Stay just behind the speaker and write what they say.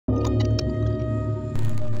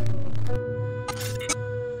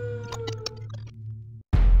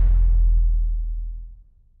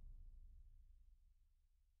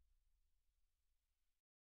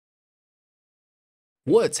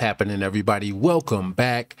What's happening, everybody? Welcome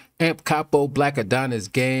back. Amp Capo Black Adonis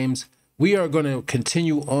Games. We are going to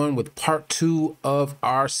continue on with part 2 of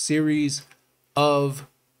our series of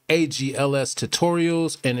AGLS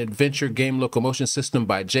tutorials and adventure game locomotion system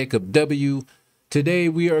by Jacob W. Today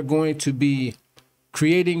we are going to be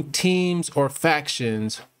creating teams or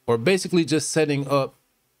factions, or basically just setting up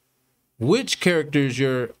which characters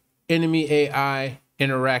your enemy AI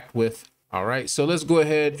interact with. All right, so let's go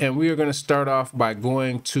ahead and we are going to start off by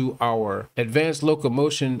going to our advanced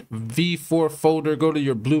locomotion V4 folder. Go to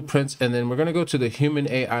your blueprints, and then we're going to go to the human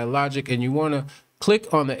AI logic, and you want to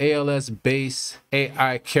click on the ALS base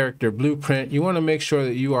AI character blueprint. You want to make sure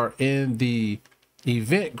that you are in the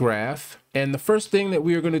event graph. And the first thing that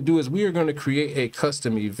we are going to do is we are going to create a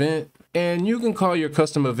custom event, and you can call your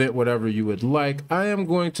custom event whatever you would like. I am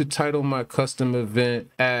going to title my custom event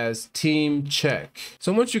as team check.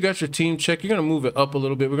 So once you got your team check, you're going to move it up a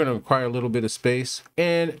little bit. We're going to require a little bit of space.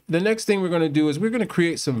 And the next thing we're going to do is we're going to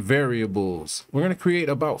create some variables. We're going to create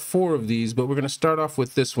about 4 of these, but we're going to start off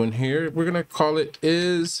with this one here. We're going to call it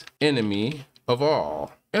is enemy of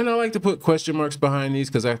all. And I like to put question marks behind these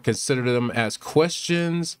because I consider them as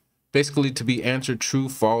questions, basically to be answered true,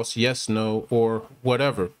 false, yes, no, or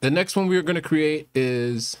whatever. The next one we're going to create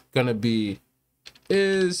is going to be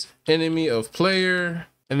is enemy of player.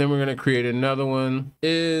 And then we're going to create another one,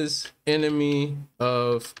 is enemy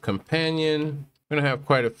of companion. We're going to have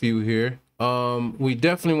quite a few here. We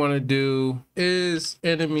definitely want to do is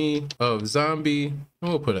enemy of zombie.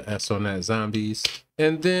 We'll put an S on that, zombies.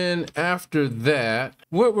 And then after that,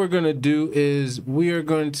 what we're going to do is we are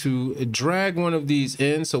going to drag one of these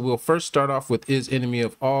in. So we'll first start off with is enemy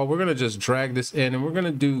of all. We're going to just drag this in, and we're going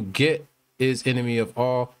to do get is enemy of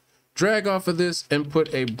all. Drag off of this and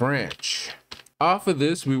put a branch. Off of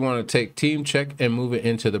this, we want to take team check and move it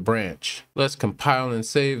into the branch. Let's compile and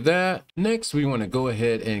save that. Next, we want to go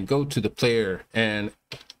ahead and go to the player and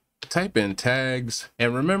type in tags.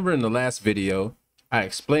 And remember, in the last video, I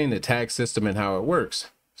explained the tag system and how it works.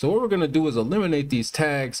 So what we're going to do is eliminate these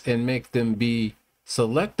tags and make them be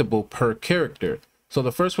selectable per character. So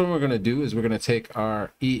the first one we're going to do is we're going to take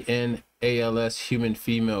our ALS human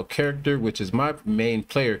female character, which is my main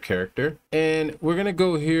player character. And we're going to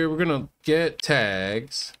go here. We're going to get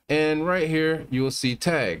tags. And right here, you will see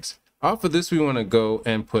tags. Off of this, we want to go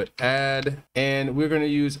and put add. And we're going to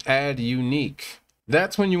use add unique.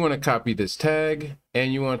 That's when you want to copy this tag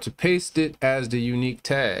and you want to paste it as the unique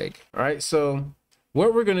tag. All right, so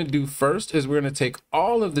what we're going to do first is we're going to take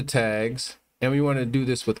all of the tags, and we want to do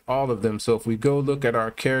this with all of them. So if we go look at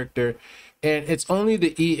our character, and it's only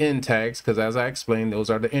the EN tags, because as I explained, those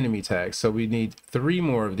are the enemy tags. So we need 3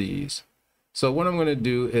 more of these. So what I'm going to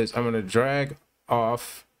do is I'm going to drag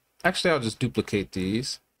off. Actually, I'll just duplicate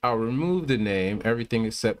these. I'll remove the name, everything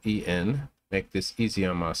except EN, make this easy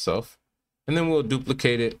on myself. And then we'll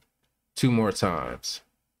duplicate it 2 more times.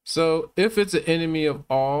 So if it's an enemy of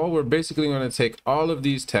all, we're basically going to take all of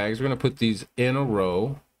these tags. We're going to put these in a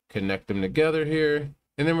row, connect them together here.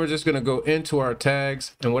 And then we're just going to go into our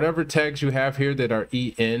tags, and whatever tags you have here that are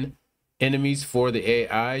EN, enemies for the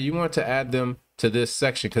AI, you want to add them to this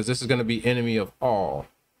section because this is going to be enemy of all.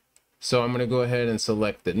 So I'm going to go ahead and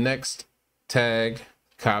select the next tag,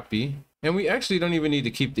 copy. And we actually don't even need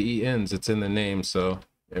to keep the ENs. It's in the name. So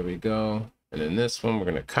there we go. And then this one we're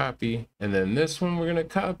going to copy. And then this one we're going to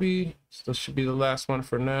copy. So this should be the last one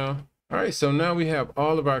for now. All right, so now we have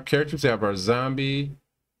all of our characters. We have our zombie,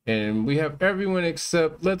 and we have everyone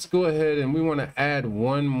except, let's go ahead and we want to add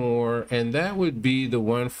one more. And that would be the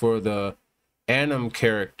one for the anim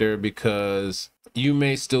character, because you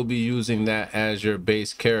may still be using that as your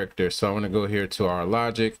base character. So I want to go here to our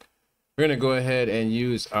logic. We're going to go ahead and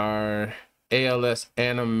use our ALS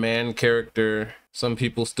anim man character. Some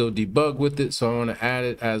people still debug with it, so I want to add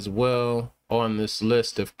it as well on this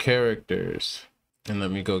list of characters. And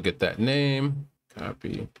let me go get that name,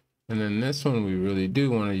 copy. And then this one, we really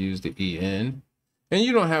do want to use the EN. And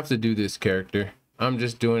you don't have to do this character. I'm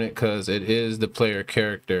just doing it because it is the player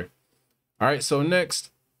character. All right, so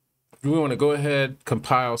next, we want to go ahead,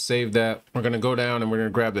 compile, save that. We're going to go down and we're going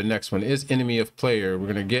to grab the next one, is enemy of player.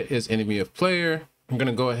 We're going to get is enemy of player. I'm going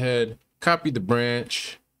to go ahead, copy the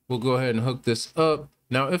branch. We'll go ahead and hook this up.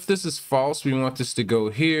 Now, if this is false, we want this to go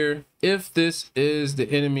here. If this is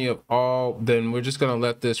the enemy of all, then we're just going to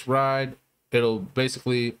let this ride. It'll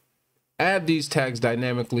basically add these tags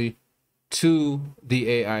dynamically to the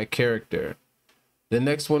AI character. The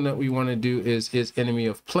next one that we want to do is enemy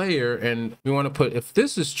of player. And we want to put, if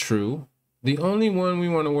this is true, the only one we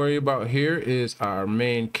want to worry about here is our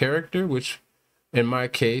main character, which in my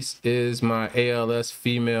case is my ALS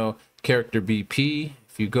female character BP.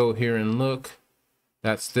 If you go here and look,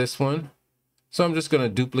 That's this one. So I'm just going to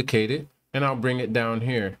duplicate it and I'll bring it down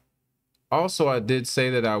here. Also, I did say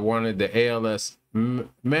that I wanted the ALS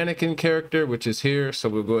mannequin character, which is here. So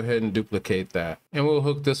we'll go ahead and duplicate that. And we'll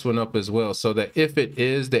hook this one up as well, so that if it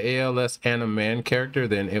is the ALS Animan character,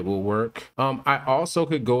 then it will work. I also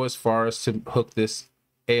could go as far as to hook this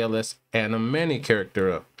ALS Animani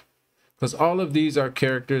character up, because all of these are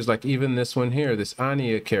characters, like even this one here, this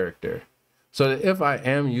Anya character. So that if I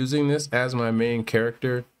am using this as my main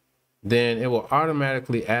character, then it will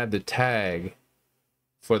automatically add the tag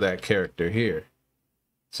for that character here.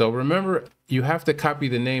 So remember, you have to copy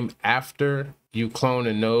the name after you clone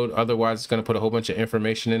a node. Otherwise, it's going to put a whole bunch of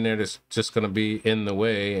information in there that's just going to be in the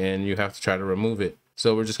way, and you have to try to remove it.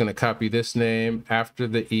 So we're just going to copy this name after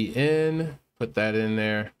the EN, put that in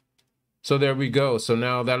there. So there we go. So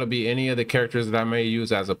now that'll be any of the characters that I may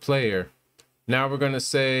use as a player. Now we're going to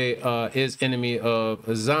say is enemy of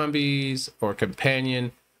zombies or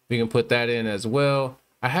companion. We can put that in as well.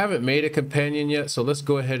 I haven't made a companion yet, so let's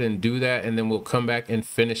go ahead and do that, and then we'll come back and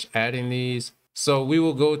finish adding these. So we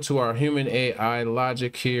will go to our human AI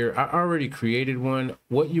logic here. I already created one.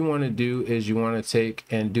 What you want to do is you want to take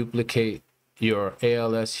and duplicate your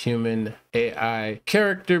ALS human AI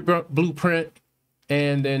character blueprint,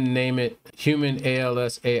 and then name it human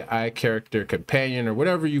ALS AI character companion, or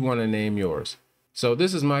whatever you want to name yours. So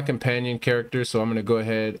this is my companion character, so I'm going to go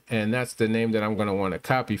ahead, and that's the name that I'm going to want to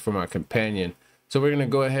copy for my companion. So we're going to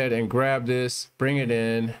go ahead and grab this, bring it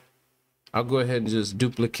in. I'll go ahead and just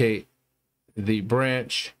duplicate the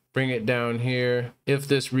branch, bring it down here. If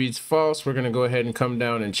this reads false, we're going to go ahead and come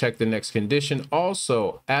down and check the next condition.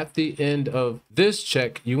 Also, at the end of this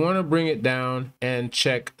check, you want to bring it down and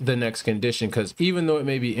check the next condition, because even though it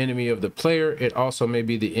may be enemy of the player, it also may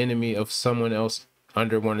be the enemy of someone else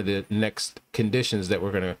under one of the next conditions that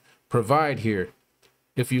we're going to provide here.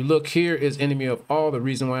 If you look, here is enemy of all. The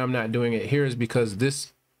reason why I'm not doing it here is because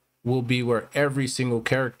this will be where every single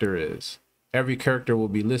character is. Every character will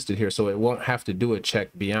be listed here, so it won't have to do a check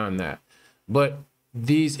beyond that. But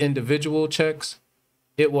these individual checks,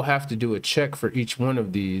 it will have to do a check for each one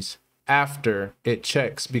of these after it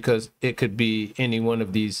checks, because it could be any one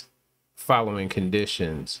of these following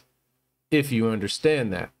conditions, if you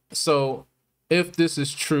understand that. So if this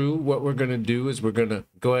is true, what we're going to do is we're going to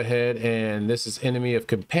go ahead, and this is enemy of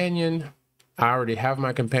companion. I already have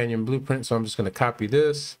my companion blueprint, so I'm just going to copy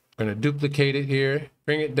this. I'm going to duplicate it here,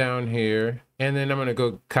 bring it down here, and then I'm going to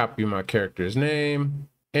go copy my character's name,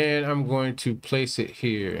 and I'm going to place it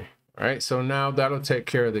here. All right, so now that'll take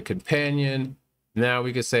care of the companion. Now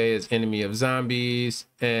we could say it's enemy of zombies,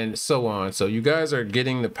 and so on. So you guys are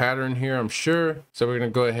getting the pattern here, I'm sure. So we're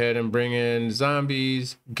going to go ahead and bring in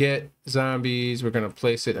zombies, get zombies. We're going to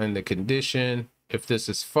place it in the condition. If this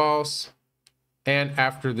is false, and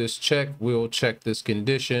after this check, we'll check this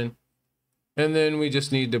condition. And then we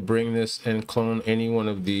just need to bring this and clone any one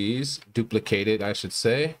of these, duplicate it, I should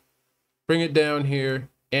say. Bring it down here.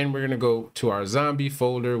 And we're going to go to our zombie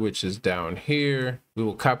folder, which is down here. We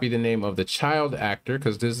will copy the name of the child actor,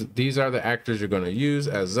 because these are the actors you're going to use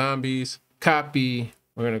as zombies. Copy.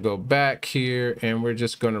 We're going to go back here, and we're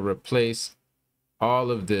just going to replace all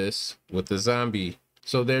of this with the zombie.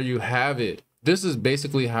 So there you have it. This is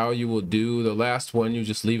basically how you will do the last one. You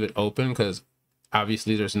just leave it open, because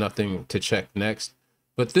obviously there's nothing to check next.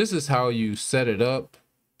 But this is how you set it up.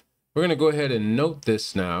 We're going to go ahead and note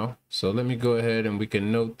this now. So let me go ahead and we can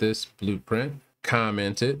note this blueprint,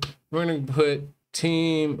 comment it. We're going to put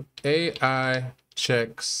team AI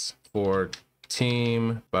checks for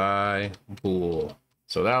team by bool.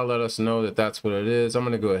 So that'll let us know that that's what it is. I'm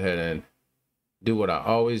going to go ahead and do what I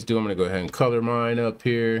always do. I'm going to go ahead and color mine up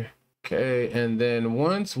here. Okay. And then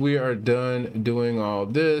once we are done doing all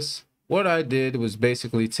this, what I did was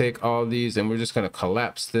basically take all these, and we're just going to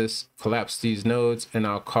collapse these nodes, and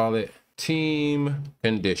I'll call it team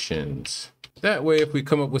conditions. That way, if we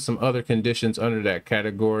come up with some other conditions under that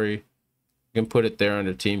category, you can put it there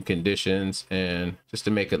under team conditions, and just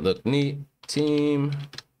to make it look neat, team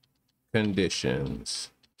conditions.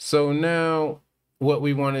 So now what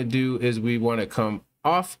we want to do is we want to come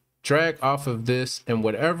off, drag off of this, and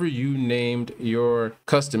whatever you named your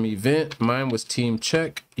custom event, mine was team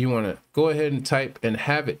check, you want to go ahead and type and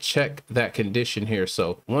have it check that condition here.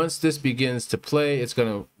 So once this begins to play, it's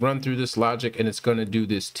going to run through this logic, and it's going to do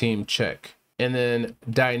this team check. And then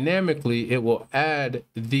dynamically, it will add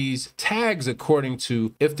these tags according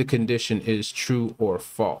to if the condition is true or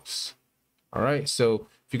false. All right, so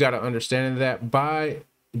if you got to understand that, by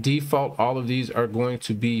default, all of these are going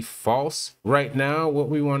to be false. Right now, what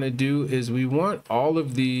we want to do is we want all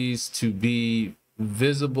of these to be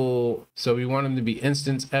visible, so we want them to be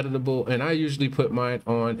instance editable, and I usually put mine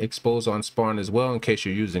on expose on spawn as well in case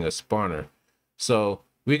you're using a spawner. So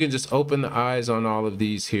we can just open the eyes on all of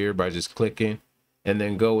these here by just clicking, and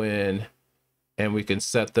then go in and we can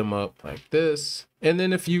set them up like this. And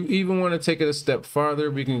then if you even want to take it a step farther,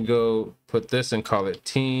 we can go put this and call it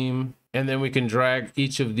team, and then we can drag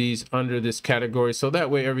each of these under this category, so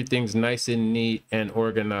that way everything's nice and neat and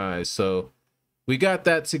organized. So we got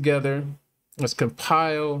that together. Let's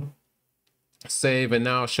compile, save, and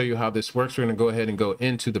now I'll show you how this works. We're going to go ahead and go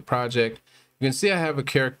into the project. You can see I have a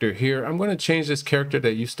character here. I'm going to change this character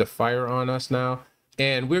that used to fire on us now,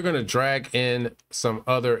 and we're going to drag in some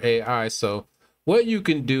other AI. So what you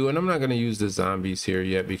can do, and I'm not going to use the zombies here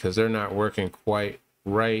yet because they're not working quite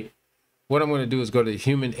right. What I'm going to do is go to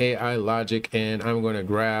human AI logic, and I'm going to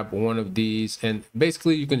grab one of these, and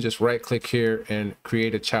basically you can just right click here and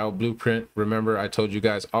create a child blueprint. Remember, I told you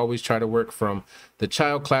guys always try to work from the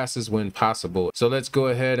child classes when possible. So let's go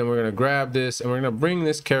ahead and we're going to grab this and we're going to bring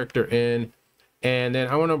this character in, and then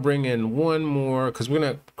I want to bring in one more because we're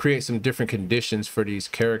going to create some different conditions for these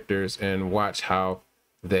characters and watch how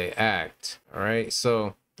they act. All right,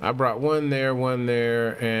 so I brought one there,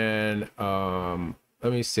 and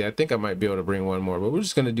let me see, I think I might be able to bring one more, but we're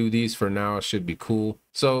just going to do these for now. It should be cool.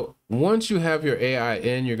 So once you have your AI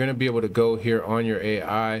in, you're going to be able to go here on your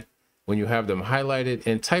AI when you have them highlighted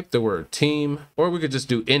and type the word team, or we could just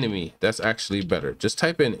do enemy. That's actually better. Just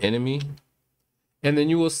type in enemy, and then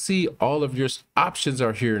you will see all of your options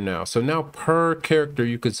are here now. So now per character,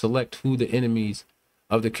 you can select who the enemies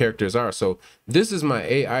of the characters are. So this is my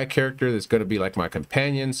AI character that's going to be like my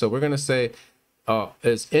companion. So we're going to say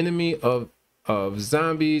as enemy of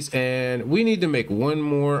zombies, and we need to make one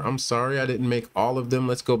more. I'm sorry I didn't make all of them.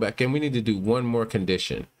 Let's go back in. We need to do one more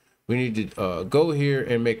condition. We need to go here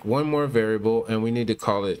and make one more variable, and we need to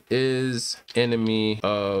call it is enemy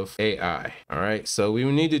of AI. All right, so we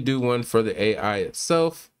need to do one for the AI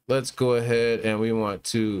itself. Let's go ahead and we want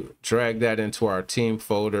to drag that into our team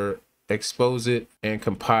folder, expose it, and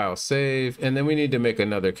compile, save. And then we need to make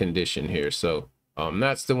another condition here. So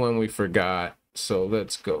that's the one we forgot. So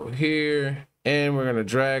let's go here and we're going to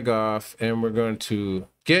drag off and we're going to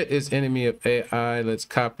get is enemy of AI. Let's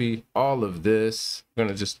copy all of this. We're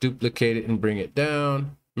going to just duplicate it and bring it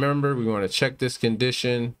down. Remember, we want to check this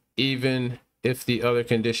condition. Even if the other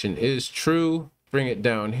condition is true, bring it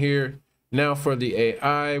down here. Now for the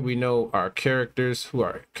AI, we know our characters, who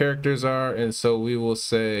our characters are. And so we will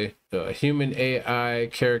say human AI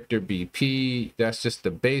character BP. That's just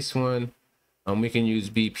the base one. We can use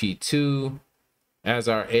BP2 as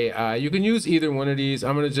our AI. You can use either one of these.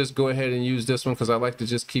 I'm going to just go ahead and use this one because I like to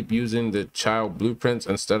just keep using the child blueprints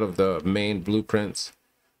instead of the main blueprints.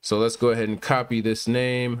 So let's go ahead and copy this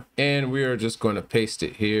name, and we are just going to paste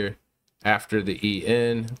it here after the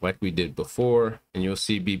EN like we did before, and you'll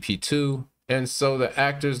see BP2. And so the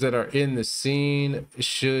actors that are in the scene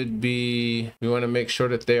should be, we want to make sure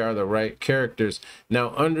that they are the right characters.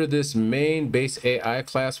 Now under this main base AI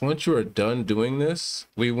class, once you are done doing this,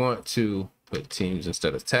 we want to put teams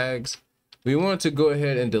instead of tags. We want to go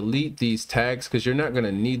ahead and delete these tags because you're not going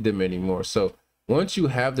to need them anymore. So once you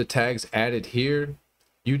have the tags added here,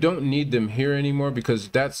 you don't need them here anymore because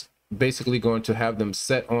that's basically going to have them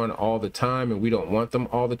set on all the time, and we don't want them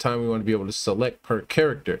all the time. We want to be able to select per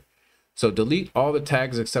character. So delete all the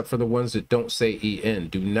tags except for the ones that don't say EN.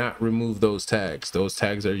 Do not remove those tags. Those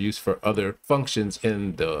tags are used for other functions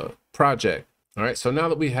in the project. All right, so now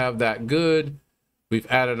that we have that good, we've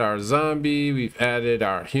added our zombie, we've added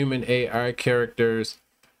our human AI characters.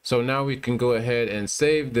 So now we can go ahead and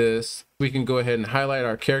save this. We can go ahead and highlight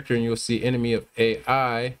our character and you'll see enemy of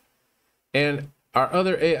AI. And our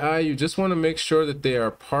other AI, you just want to make sure that they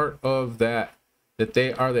are part of that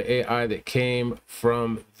they are the AI that came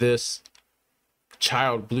from this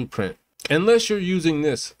child blueprint. Unless you're using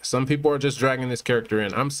this, some people are just dragging this character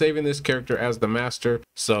in. I'm saving this character as the master,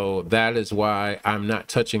 so that is why I'm not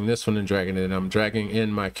touching this one and dragging it in. I'm dragging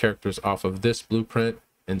in my characters off of this blueprint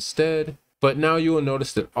instead. But now you will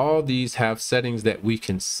notice that all these have settings that we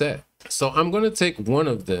can set. So I'm going to take one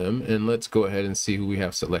of them and let's go ahead and see who we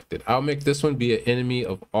have selected. I'll make this one be an enemy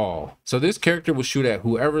of all. So this character will shoot at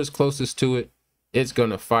whoever is closest to it. It's going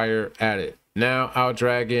to fire at it. Now I'll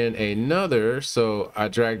drag in another. So I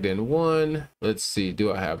dragged in one. Let's see,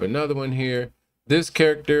 do I have another one here? This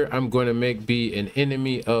character I'm going to make be an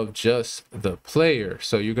enemy of just the player.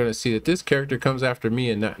 So you're going to see that this character comes after me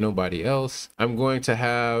and not nobody else. I'm going to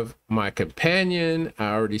have my companion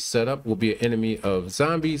I already set up will be an enemy of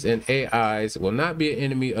zombies, and AIs will not be an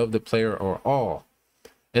enemy of the player or all.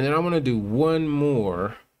 And then I'm going to do one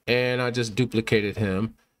more, and I just duplicated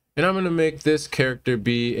him. And I'm going to make this character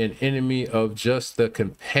be an enemy of just the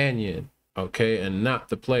companion, okay, and not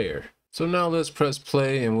the player. So now let's press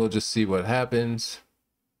play and we'll just see what happens.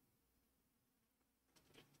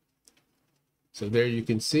 So there you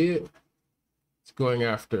can see it. It's going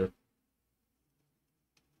after.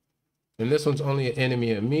 And this one's only an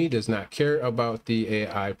enemy of me, does not care about the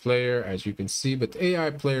AI player, as you can see, but the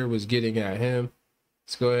AI player was getting at him.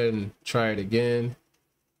 Let's go ahead and try it again.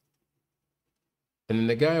 And then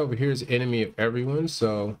the guy over here is enemy of everyone,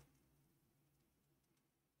 so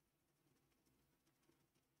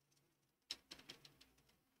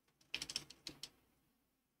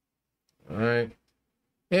all right.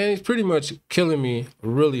 And he's pretty much killing me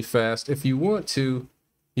really fast. If you want to,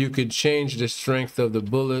 you could change the strength of the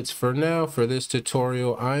bullets. For now, for this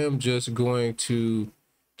tutorial, I am just going to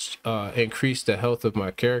increase the health of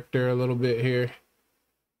my character a little bit here.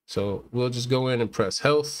 So we'll just go in and press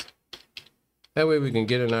health. That way we can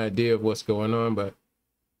get an idea of what's going on, but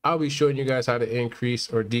I'll be showing you guys how to increase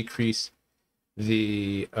or decrease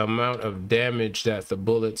the amount of damage that the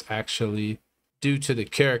bullets actually do to the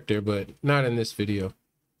character, but not in this video.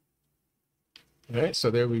 All right, so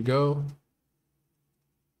there we go.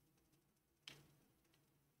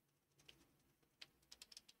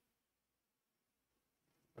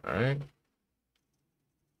 All right.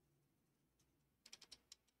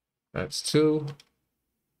 That's 2.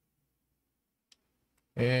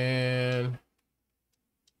 And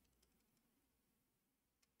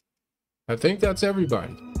I think that's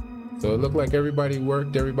everybody. So it looked like everybody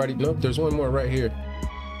worked. Everybody, nope, there's one more right here.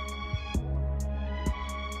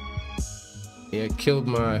 He had killed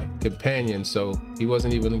my companion, so he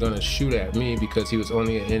wasn't even gonna shoot at me because he was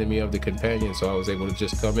only an enemy of the companion. So I was able to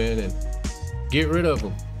just come in and get rid of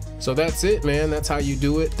him. So that's it, man. That's how you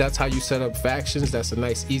do it. That's how you set up factions. That's a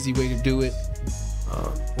nice, easy way to do it.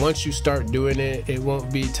 Once you start doing it, it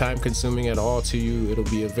won't be time consuming at all to you. It'll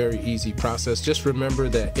be a very easy process. Just remember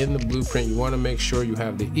that in the blueprint, you want to make sure you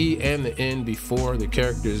have the E and the N before the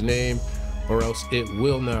character's name, or else it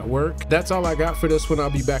will not work. That's all I got for this one. I'll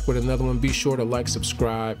be back with another one. Be sure to like,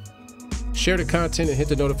 subscribe, share the content, and hit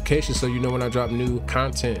the notification so you know when I drop new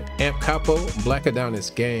content. Amp Capo, Black Adonis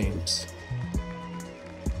Games.